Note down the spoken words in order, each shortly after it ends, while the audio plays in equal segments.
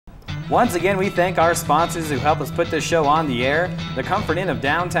Once again, we thank our sponsors who help us put this show on the air. The Comfort Inn of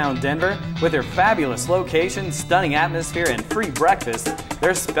downtown Denver, with their fabulous location, stunning atmosphere, and free breakfast.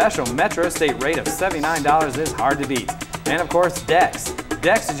 Their special Metro State rate of $79 is hard to beat. And of course, Dex.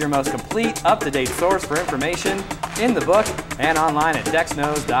 Dex is your most complete, up-to-date source for information in the book and online at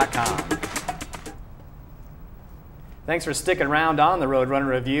dexknows.com. Thanks for sticking around on the Roadrunner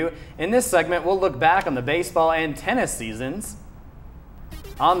Review. In this segment, we'll look back on the baseball and tennis seasons.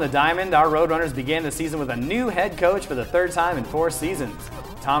 On the diamond, our Roadrunners began the season with a new head coach for the third time in 4 seasons.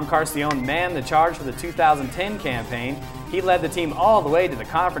 Tom Carcione manned the charge for the 2010 campaign. He led the team all the way to the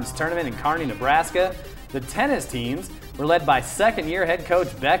conference tournament in Kearney, Nebraska. The tennis teams were led by second-year head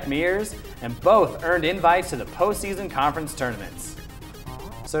coach Beck Mears, and both earned invites to the postseason conference tournaments.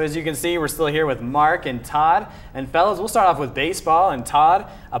 So as you can see, we're still here with Mark and Todd. And fellas, we'll start off with baseball. And Todd,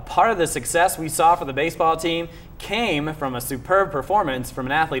 a part of the success we saw for the baseball team came from a superb performance from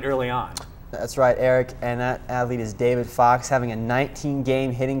an athlete early on. That's right, Eric, and that athlete is David Fox, having a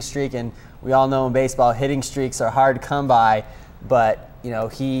 19-game hitting streak. And we all know in baseball, hitting streaks are hard to come by, but you know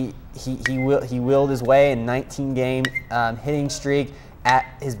he willed his way in 19-game hitting streak.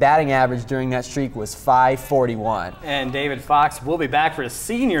 His batting average during that streak was .541. And David Fox will be back for his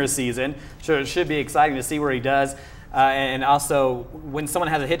senior season, so it should be exciting to see where he does. And also, when someone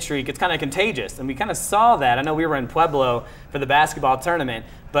has a hit streak, it's kind of contagious, and we kind of saw that. I know we were in Pueblo for the basketball tournament,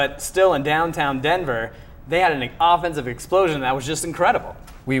 but still in downtown Denver, they had an offensive explosion that was just incredible.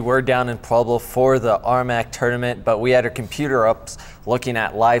 We were down in Pueblo for the RMAC tournament, but we had our computer up looking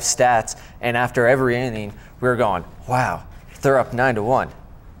at live stats, and after every inning, we were going, wow, they're up 9-1.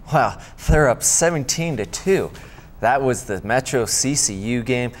 Wow, they're up 17-2. That was the Metro CCU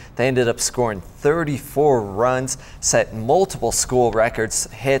game. They ended up scoring 34 runs, set multiple school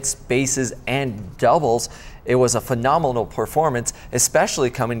records, hits, bases, and doubles. It was a phenomenal performance,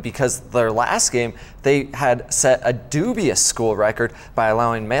 especially coming because their last game, they had set a dubious school record by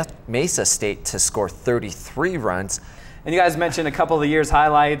allowing Mesa State to score 33 runs. And you guys mentioned a couple of the year's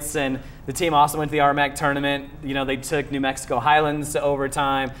highlights, and the team also went to the RMAC tournament. You know, they took New Mexico Highlands to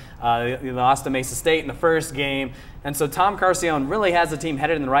overtime. They lost to Mesa State in the first game. And so Tom Carcione really has the team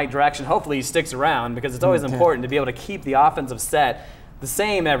headed in the right direction. Hopefully he sticks around, because it's always important to be able to keep the offensive set the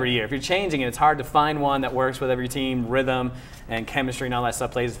same every year. If you're changing it, it's hard to find one that works with every team. Rhythm and chemistry and all that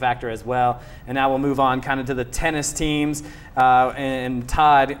stuff plays a factor as well. And now we'll move on kind of to the tennis teams. And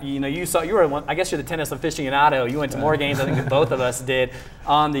Todd, you know, you were one, I guess you're the tennis aficionado. You went to more games, I think, than both of us did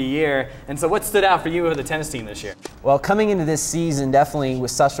on the year. And so what stood out for you with the tennis team this year? Well, coming into this season, definitely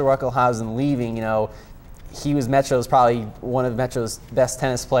with Sasha Ruckelhausen leaving, you know, he was probably one of Metro's best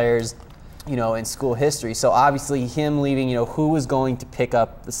tennis players, you know, in school history. So obviously him leaving, you know, who was going to pick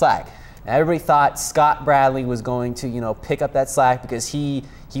up the slack? And everybody thought Scott Bradley was going to, you know, pick up that slack, because he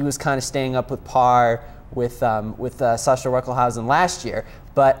was kind of staying up with par with Sasha Ruckelhausen last year.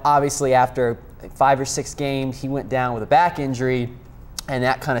 But obviously after 5 or 6 games, he went down with a back injury, and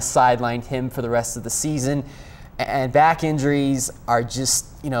that kind of sidelined him for the rest of the season. And back injuries are just,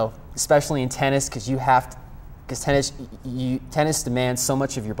 you know, especially in tennis, because tennis demands so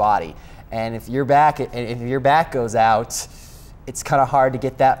much of your body. And if your back goes out, it's kind of hard to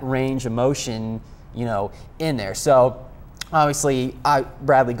get that range of motion, you know, in there. So obviously,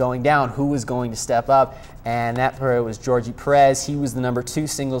 Bradley going down, who was going to step up? And that player was Georgie Perez. He was the #2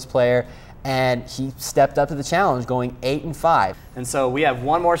 singles player, and he stepped up to the challenge, going 8-5. And so we have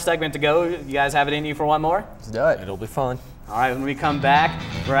one more segment to go. You guys have it in you for one more? Let's do it. It'll be fun. All right, when we come back,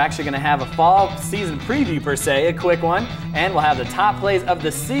 we're actually going to have a fall season preview per se, a quick one, and we'll have the top plays of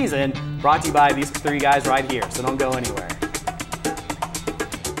the season brought to you by these 3 guys right here, so don't go anywhere.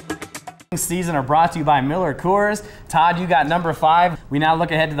 Season are brought to you by Miller Coors. Todd, you got #5. We now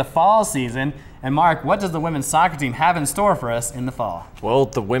look ahead to the fall season. And Mark, what does the women's soccer team have in store for us in the fall? Well,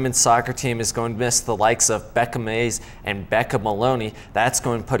 the women's soccer team is going to miss the likes of Becca Mays and Becca Maloney. That's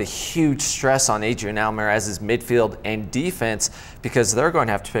going to put a huge stress on Adrian Almaraz's midfield and defense, because they're going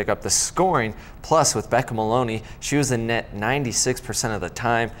to have to pick up the scoring. Plus, with Becca Maloney, she was in net 96% of the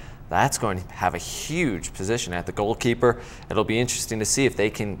time. That's going to have a huge position at the goalkeeper. It'll be interesting to see if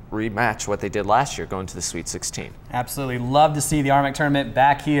they can rematch what they did last year, going to the Sweet 16. Absolutely. Love to see the RMAC tournament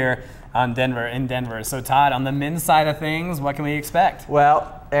back here in Denver. So Todd, on the men's side of things, what can we expect?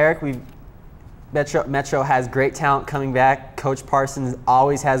 Well, Eric, Metro has great talent coming back. Coach Parsons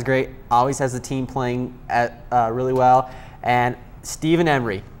always has the team playing really well. And Stephen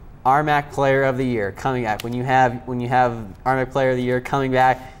Emery, RMAC Player of the Year, coming back. When you have RMAC Player of the Year coming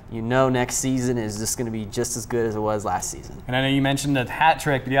back, you know next season is just going to be just as good as it was last season. And I know you mentioned a hat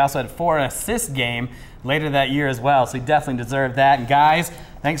trick, but he also had a 4-assist game later that year as well, so he definitely deserved that. And guys,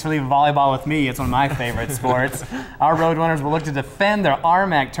 Thanks for leaving volleyball with me. It's one of my favorite sports. Our Roadrunners will look to defend their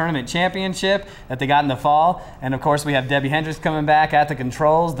RMAC tournament championship that they got in the fall. And of course, we have Debbie Hendricks coming back at the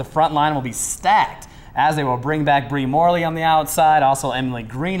controls. The front line will be stacked as they will bring back Bree Morley on the outside. Also, Emily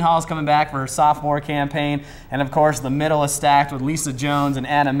Greenhall's coming back for her sophomore campaign. And of course, the middle is stacked with Lisa Jones and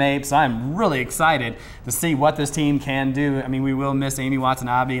Anna Mapes. So I'm really excited to see what this team can do. I mean, we will miss Amy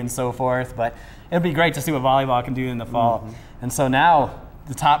Watanabe and so forth, but it'll be great to see what volleyball can do in the fall. And so now,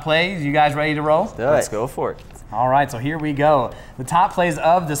 the top plays, you guys ready to roll? Let's go for it. All right, so here we go. The top plays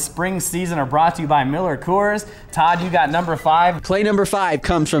of the spring season are brought to you by Miller Coors. Todd, you got number 5. Play number 5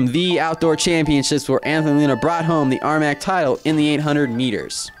 comes from the Outdoor Championships where Anthony Luna brought home the RMAC title in the 800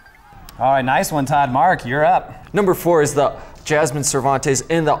 meters. All right, nice one, Todd. Mark, you're up. Number 4 is the Jasmine Cervantes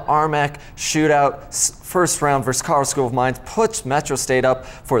in the RMAC shootout. First round versus Colorado School of Mines puts Metro State up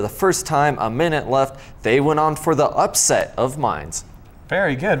for the first time. A minute left. They went on for the upset of Mines.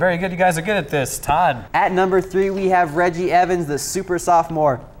 Very good, very good. You guys are good at this. Todd. At number 3, we have Reggie Evans, the super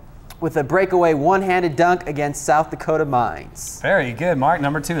sophomore, with a breakaway one-handed dunk against South Dakota Mines. Very good. Mark,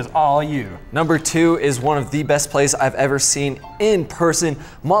 number 2 is all you. Number 2 is one of the best plays I've ever seen in person.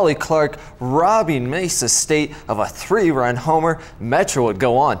 Molly Clark robbing Mesa State of a 3-run homer. Metro would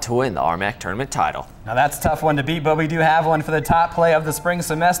go on to win the RMAC tournament title. Now that's a tough one to beat, but we do have one for the top play of the spring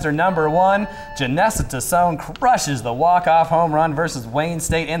semester. Number 1, Janessa Tassone crushes the walk-off home run versus Wayne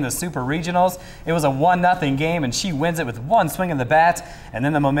State in the Super Regionals. It was a 1-0 game, and she wins it with one swing of the bat, and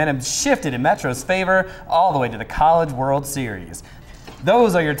then the momentum shifted in Metro's favor all the way to the College World Series.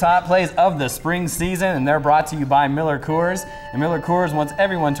 Those are your top plays of the spring season, and they're brought to you by Miller Coors. And Miller Coors wants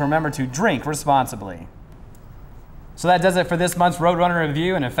everyone to remember to drink responsibly. So that does it for this month's Roadrunner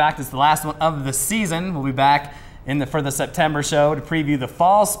Review, and in fact, it's the last one of the season. We'll be back for the September show to preview the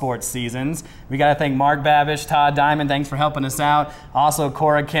fall sports seasons. We got to thank Mark Babish, Todd Diamond, thanks for helping us out. Also,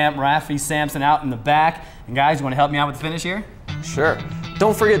 Cora Kemp, Rafi Sampson out in the back. And guys, you want to help me out with the finish here? Sure.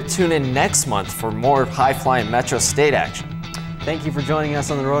 Don't forget to tune in next month for more high-flying Metro State action. Thank you for joining us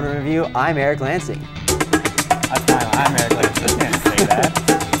on the Roadrunner Review. I'm Eric Lansing. I'm Eric Lansing. I can't say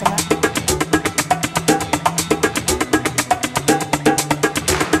that.